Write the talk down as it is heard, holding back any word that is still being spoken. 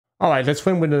Alright, let's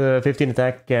swim with the 15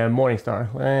 attack Morningstar.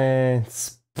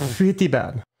 It's pretty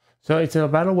bad. So it's a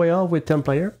battle royale with 10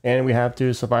 player, and we have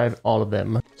to survive all of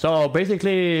them. So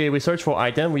basically, we search for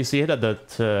item. We see it at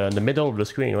the middle of the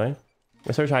screen, right?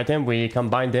 We search item, we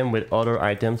combine them with other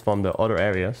items from the other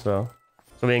area. So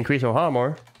we increase our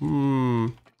armor.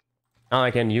 Now I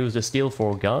can use the steel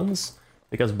for guns,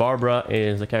 because Barbara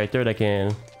is a character that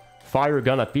can fire a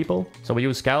gun at people. So we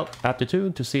use scout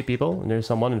aptitude to see people, and there's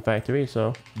someone in factory.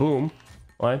 So boom,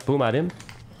 right? Boom at him.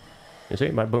 You see,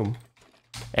 my boom.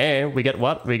 And we get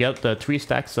what? We get the 3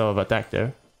 stacks of attack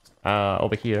there.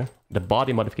 Over here. The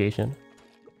body modification.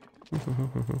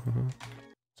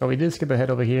 So we did skip ahead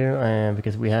over here, and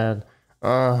because we had...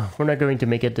 we're not going to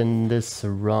make it in this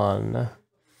run.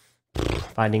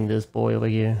 Finding this boy over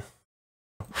here.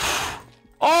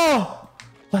 Oh!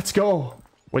 Let's go!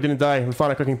 We didn't die. We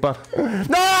found a cooking pot.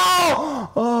 No!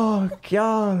 Oh,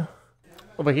 God.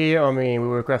 Over here, I mean, we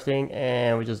were crafting,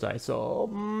 and we just died. So,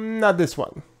 not this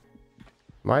one.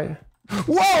 Right?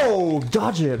 Whoa!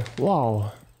 Dodge it!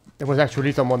 Wow. There was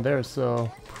actually someone there,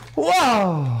 so...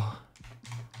 Whoa!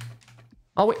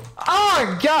 Are we...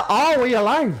 Oh, God! Are we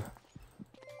alive?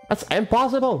 That's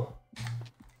impossible!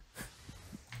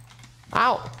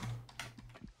 Ow!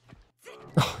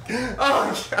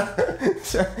 Oh,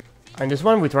 God! And this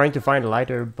one we're trying to find a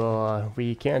lighter, but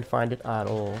we can't find it at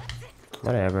all.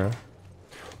 Whatever.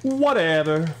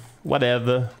 Whatever.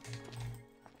 Whatever.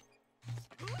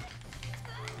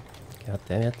 God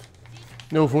damn it.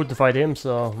 No food to fight him,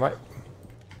 so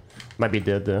might be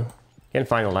dead though. Can't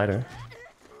find a lighter.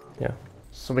 Yeah.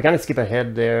 So we kind of skip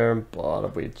ahead there,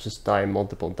 but we just die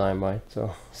multiple times, right?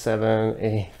 So 7,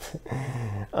 8.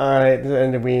 Alright,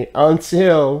 and we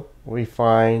until we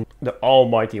find the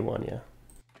almighty one, yeah.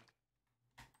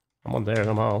 I'm on there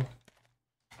somehow.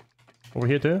 Over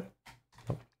here too?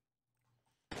 Oh.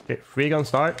 Okay, free gun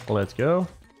start. Let's go.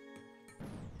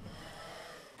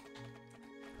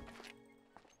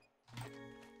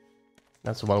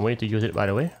 That's one way to use it, by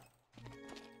the way.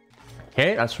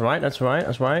 Okay, that's right, that's right,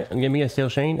 that's right. And give me a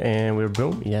steel chain, and we're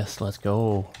boom. Yes, let's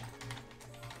go.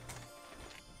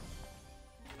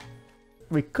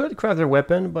 We could craft a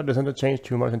weapon, but it doesn't change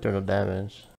too much in terms of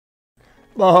damage.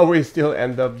 But we still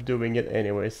end up doing it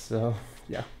anyway, so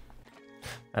yeah.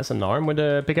 That's an arm with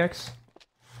a pickaxe.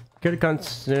 Could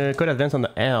advance on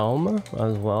the elm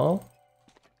as well.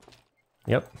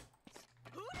 Yep.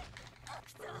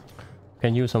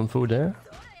 Can use some food there.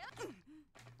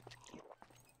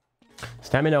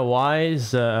 Stamina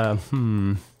wise,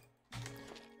 I'm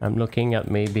looking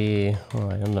at maybe, oh,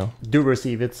 I don't know. Do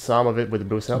receive it, some of it with the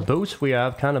boost health. Boots, we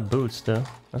have kind of boots though.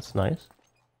 That's nice.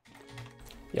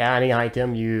 Yeah, any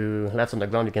item you left on the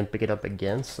ground, you can pick it up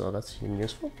again, so that's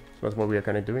useful. So that's what we are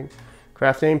kind of doing.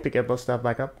 Crafting, pick up our stuff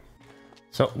back up.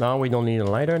 So now we don't need a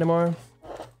lighter anymore.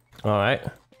 Alright.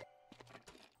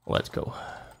 Let's go.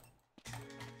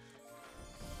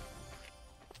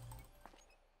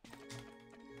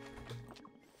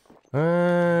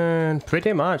 And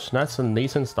pretty much, that's a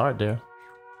decent start there.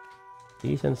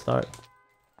 Decent start.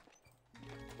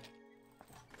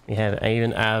 I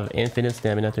even have infinite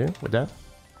stamina too with that.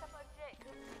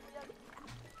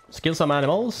 Skill some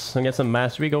animals and get some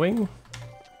mastery going.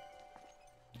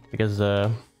 Because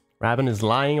Raven is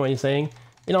lying when he's saying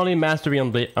you don't need mastery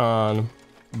on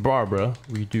Barbara.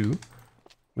 We do.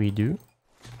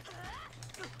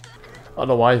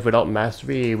 Otherwise, without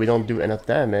mastery, we don't do enough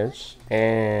damage.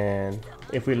 And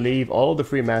if we leave all the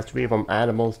free mastery from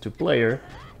animals to player,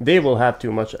 they will have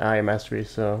too much high mastery.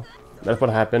 So that's what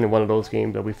happened in one of those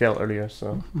games that we failed earlier.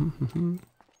 So.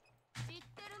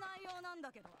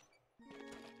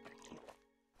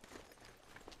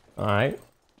 Alright.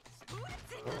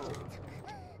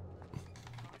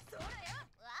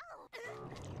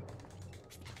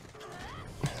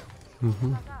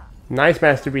 Nice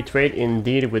mastery trait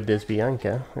indeed with this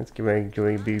Bianca. It's going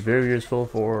to be very useful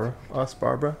for us,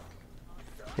 Barbara,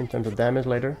 in terms of damage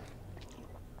later.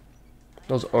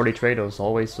 Those early traits are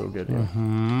always so good.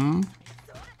 Yeah.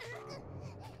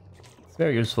 It's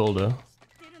very useful though.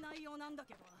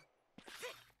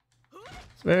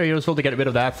 It's very useful to get rid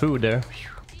of that food there.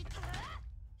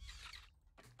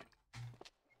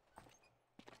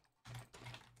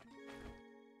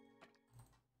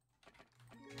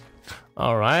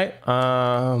 Alright,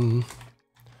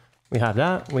 we have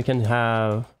that. We can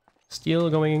have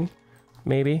steel going,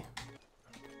 maybe.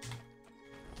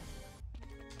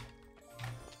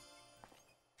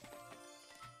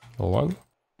 One.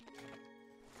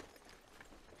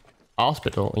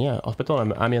 Hospital, yeah, hospital,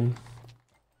 I'm in.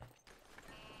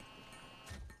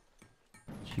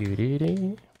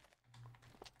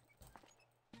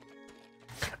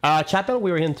 Chapel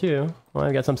we were in too. Well,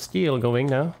 I got some steel going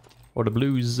now. Or the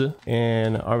blues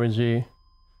and RNG.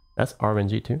 That's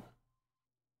RNG too.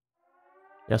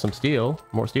 Yeah, some steel.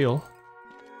 More steel.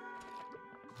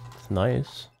 It's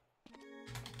nice.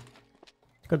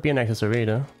 Could be an accessory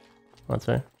though. I'd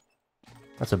say.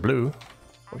 That's a blue.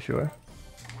 For sure.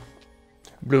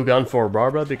 Blue gun for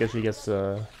Barbara because she gets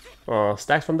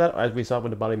stacks from that, as we saw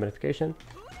with the body modification.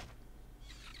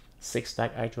 6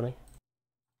 stack actually.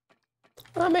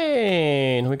 I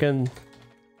mean, we can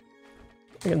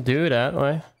do that,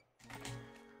 right?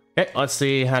 Okay, let's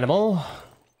see Hannibal.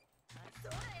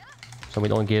 So we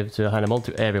don't give to Hannibal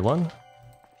to everyone.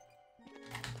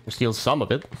 We steal some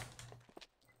of it.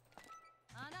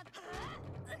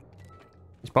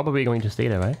 He's probably going to stay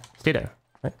there, right? Stay there,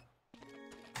 right?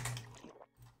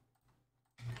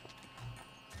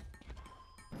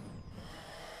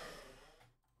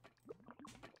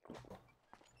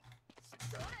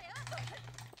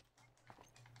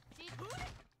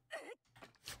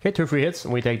 Okay, 2 free hits,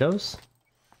 and we take those.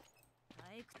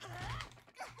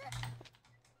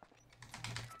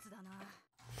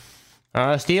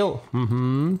 Steal.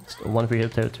 1 free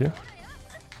hit there too.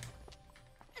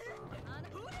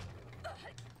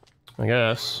 I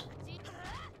guess.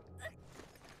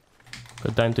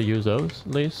 Good time to use those,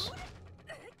 at least.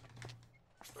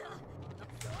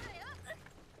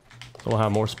 So we'll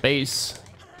have more space.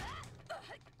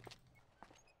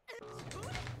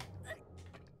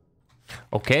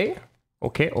 Okay.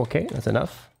 Okay, that's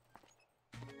enough.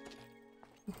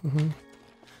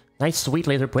 Nice sweet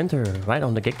laser pointer, right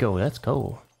on the get-go, let's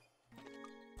go.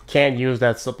 Can't use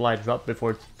that supply drop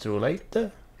before it's too late.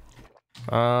 Shoop.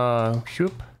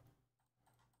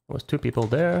 There was 2 people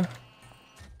there.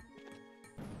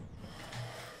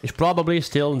 He's probably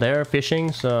still there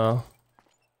fishing, so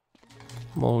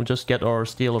we'll just get our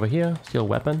steel over here, steel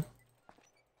weapon.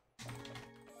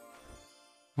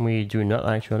 We do not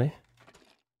actually.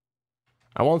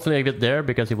 I won't leave it there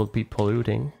because it will be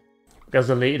polluting. Because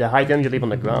the item you leave on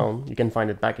the ground, you can find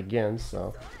it back again,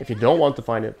 so if you don't want to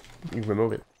find it, you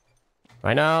remove it.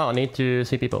 Right now, I need to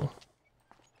see people.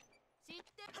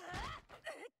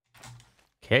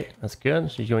 Okay, that's good.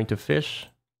 She's going to fish.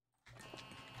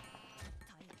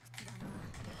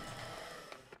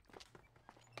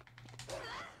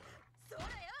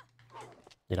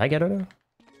 Did I get her there?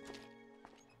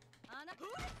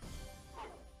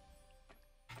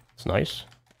 It's nice.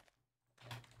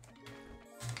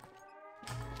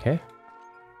 Okay.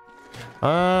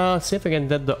 Let's see if I can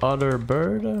get the other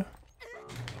bird.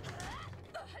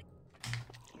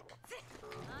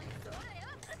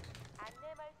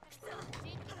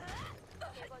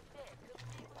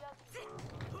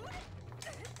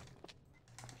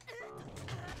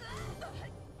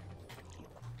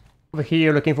 Over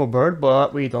here looking for bird,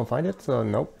 but we don't find it, so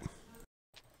nope.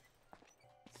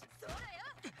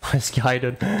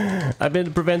 Misguided. I've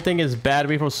been preventing his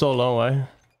battery for so long, right?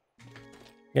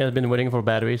 Yeah, I've been waiting for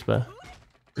batteries, but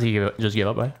he just gave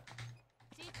up, right?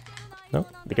 No?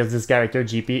 Because this character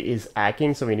GP is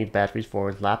hacking, so we need batteries for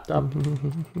his laptop.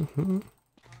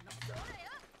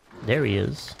 There he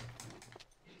is.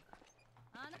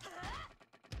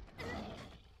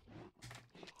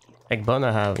 Egg bun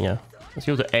I have, yeah. Let's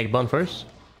use the egg bun first.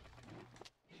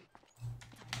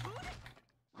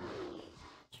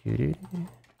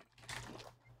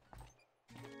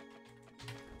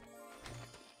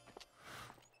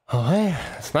 Oh, hey,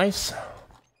 that's nice.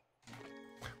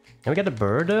 Can we get the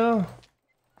bird though?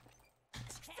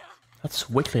 That's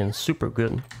wicked and super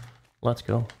good. Let's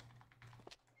go.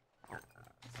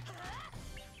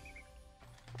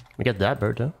 We get that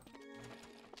bird though.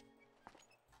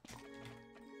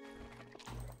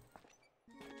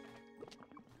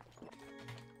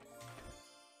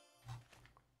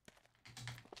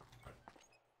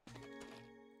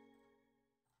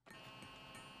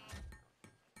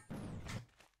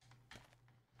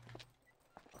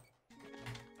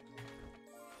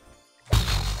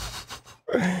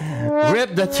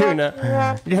 Rip the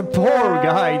tuna! The poor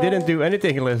guy didn't do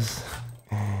anything, Liz.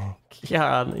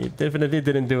 Yeah, he definitely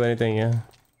didn't do anything, yeah.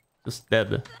 Just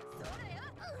dead.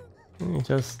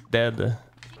 Just dead.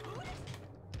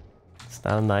 It's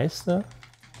not nice though.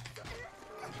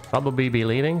 Probably be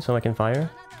leading so I can fire.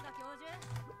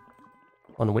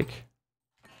 1 week.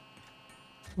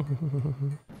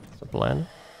 It's a plan.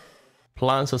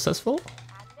 Plan successful?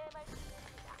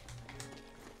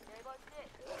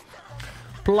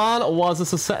 Plan was a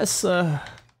success.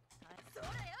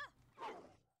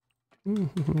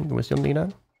 Wisdom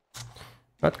Nina?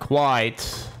 Not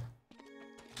quite.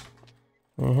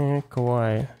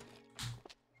 Quite.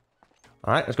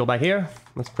 Alright, let's go back here.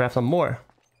 Let's craft some more.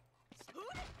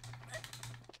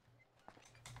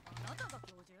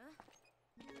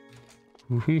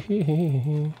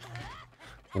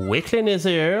 Wicklin is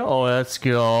here. Oh, let's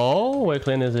go.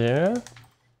 Wicklin is here.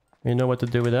 You know what to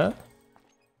do with that.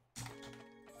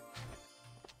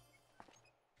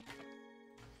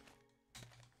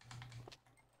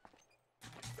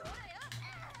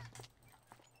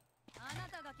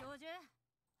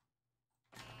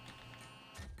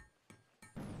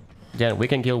 Yeah, we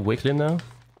can kill Wicklin now.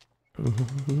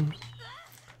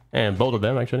 And both of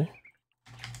them, actually.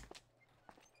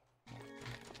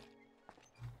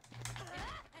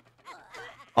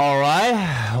 Alright.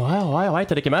 Well,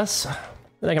 itadakimasu.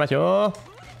 Itadakimasu.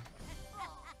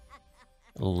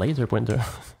 Laser pointer.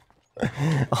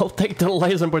 I'll take the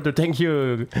laser pointer, thank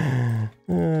you.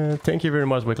 Thank you very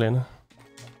much, Wicklin.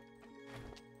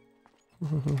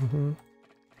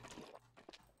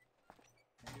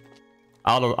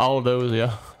 All of those,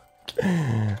 yeah.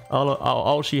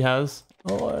 all she has.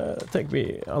 Oh,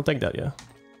 I'll take that, yeah.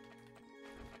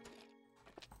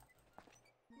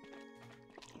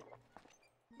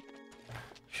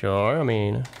 Sure, I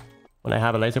mean, when I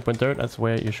have a laser pointer, that's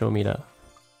where you show me that.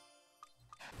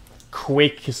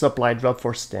 Quick supply drop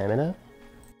for stamina.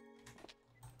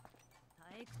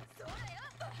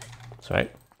 That's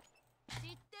right.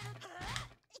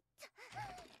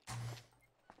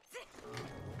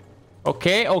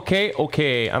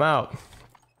 Okay, I'm out.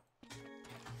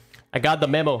 I got the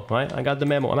memo, right? I got the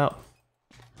memo, I'm out.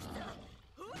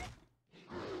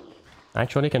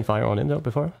 Actually, can fire on him though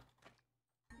before.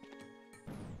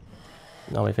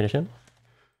 Now we finish him.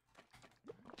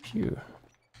 Phew.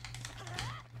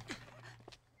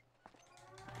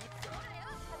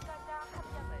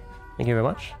 Thank you very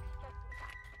much.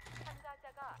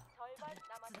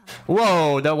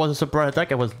 Whoa, that was a surprise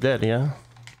attack. I was dead, yeah.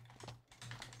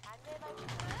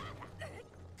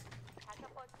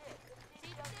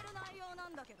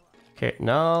 Okay,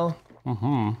 now.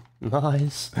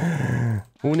 Nice.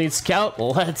 Who needs scout?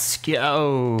 Let's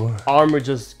go. Armor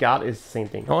just got is the same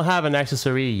thing. I don't have an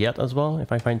accessory yet as well.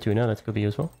 If I find tuna, that could be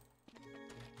useful.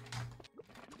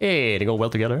 Hey, they go well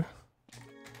together.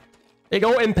 They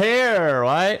go in pair,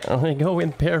 right? They go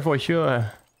in pair for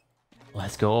sure.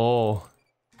 Let's go.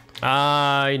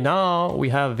 Now we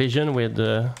have vision with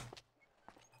the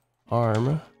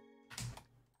arm.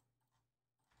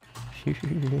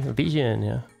 Vision,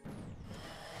 yeah.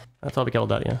 That's all we call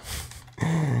that, yeah.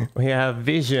 We have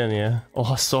vision, yeah.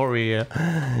 Oh, sorry, yeah.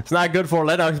 It's not good for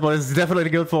Lennox, but it's definitely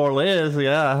good for Liz,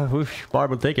 yeah. Oof, Barb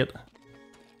will take it.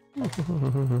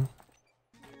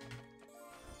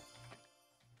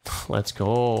 Let's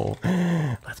go.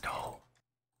 Let's go.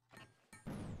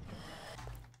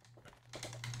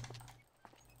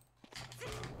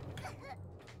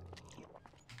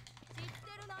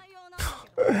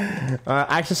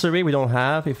 Accessory we don't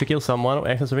have. If we kill someone,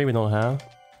 accessory we don't have.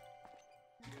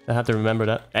 I have to remember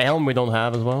that. Elm we don't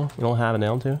have as well. We don't have an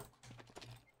elm too.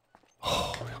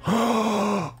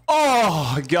 Oh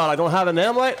god, I don't have an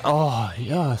elm light? Oh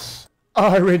yes.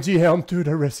 RNG helm to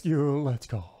the rescue. Let's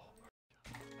go.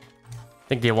 I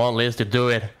think they want Liz to do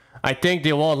it. I think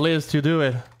they want Liz to do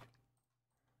it.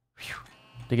 Whew.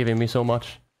 They're giving me so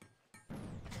much.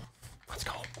 Let's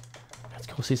go. Let's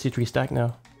go CC3 stack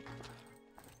now.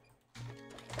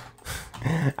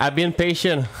 I've been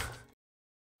patient.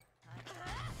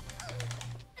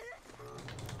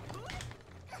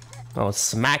 Oh,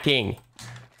 smacking.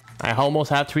 I almost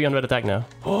have 300 attack now.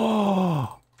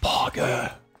 Oh,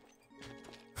 Pogger.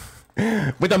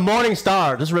 With a morning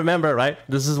star. Just remember, right?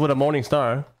 This is with a morning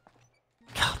star.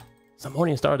 God, it's a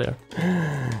morning star there.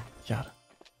 God.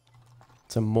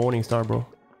 It's a morning star, bro.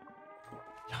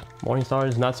 God, morning star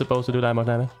is not supposed to do that much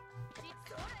damage.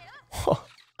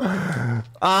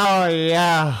 Oh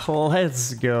yeah,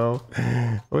 let's go.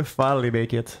 We finally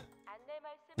make it.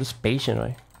 Just patient,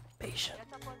 right? Patient.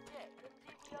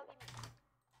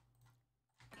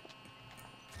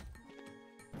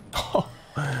 Oh,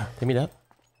 give me that.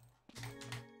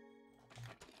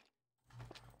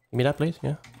 Give me that, please.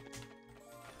 Yeah.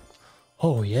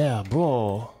 Oh yeah,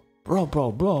 bro.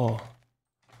 Bro.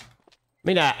 I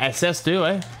mean, SS too,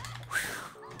 eh?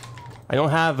 I don't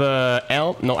have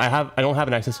L. No, I don't have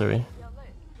an accessory.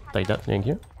 Take that, thank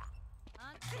you.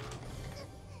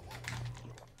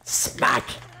 Smack.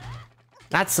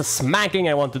 That's the smacking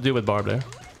I want to do with Barb there.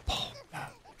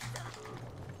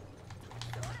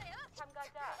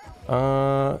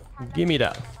 Give me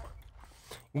that.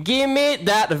 Give me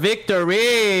that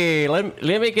victory. Let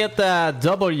me get that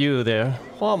W there.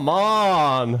 Come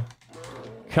on.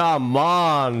 Come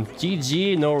on.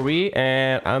 GG, Nori,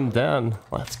 and I'm done.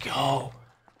 Let's go.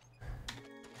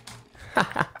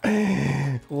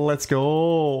 Let's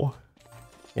go.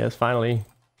 Yes, finally.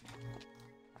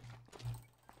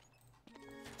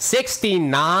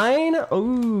 69?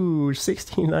 Ooh,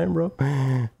 69, bro.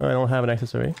 I don't have an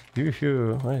accessory.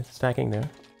 Shoo. It's stacking there.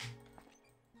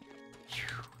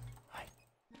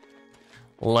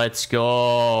 Let's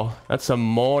go. That's a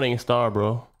morning star,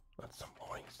 bro. That's a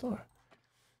morning star.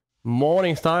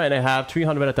 Morning star, and I have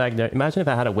 300 attack there. Imagine if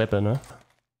I had a weapon, huh?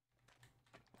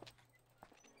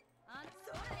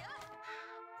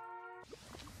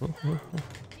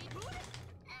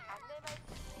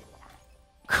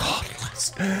 God,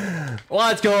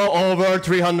 let's go over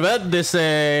 300 this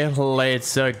day.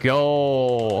 Let's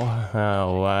go.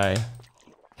 Oh, why?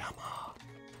 Come on.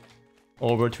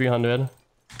 Over 300.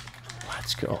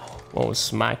 Let's go. Oh,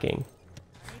 smacking.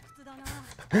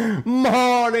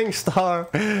 Morning star.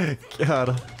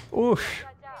 God. Oof.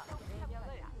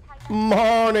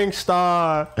 Morning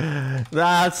star.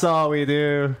 That's all we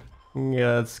do.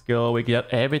 Yeah, let's go. We get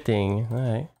everything. All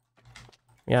right.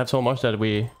 We have so much that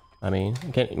we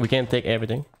can't take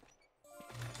everything.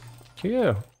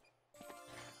 Cheer.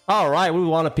 All right, we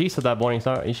want a piece of that morning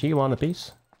star. Is she want a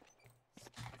piece?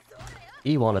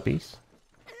 He want a piece.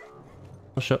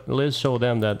 Let's show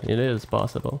them that it is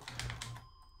possible.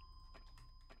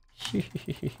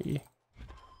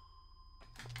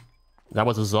 That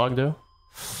was a Zog though.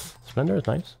 Splendor is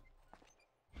nice.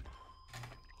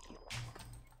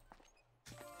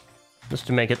 Just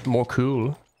to make it more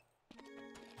cool.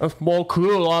 It's more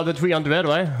cool on the 300,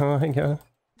 right? Oh my god.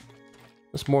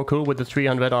 It's more cool with the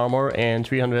 300 armor and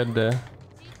 300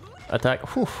 attack.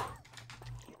 Whew.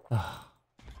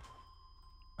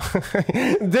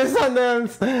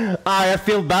 Dissonance! I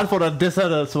feel bad for the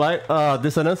dissonance, right?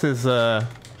 Dissonance is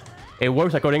it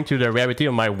works according to the rarity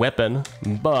of my weapon,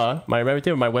 but my rarity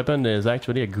of my weapon is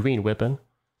actually a green weapon.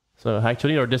 So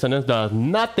actually our dissonance does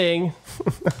nothing.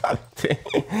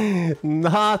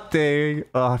 Nothing.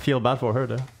 Oh, I feel bad for her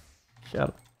though. Shut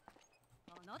up.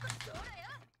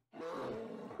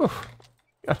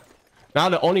 Now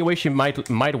the only way she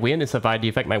might win is if I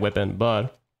defect my weapon,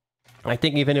 but I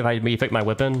think even if I defect my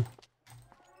weapon,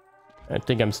 I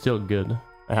think I'm still good.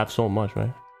 I have so much,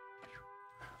 right?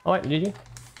 Alright, GG.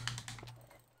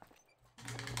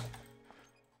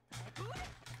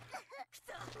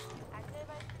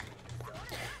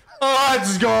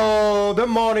 Let's go! The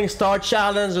Morning Star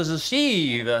Challenge is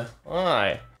achieved!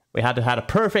 Alright. We had to have a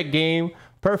perfect game,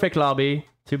 perfect lobby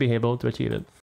to be able to achieve it.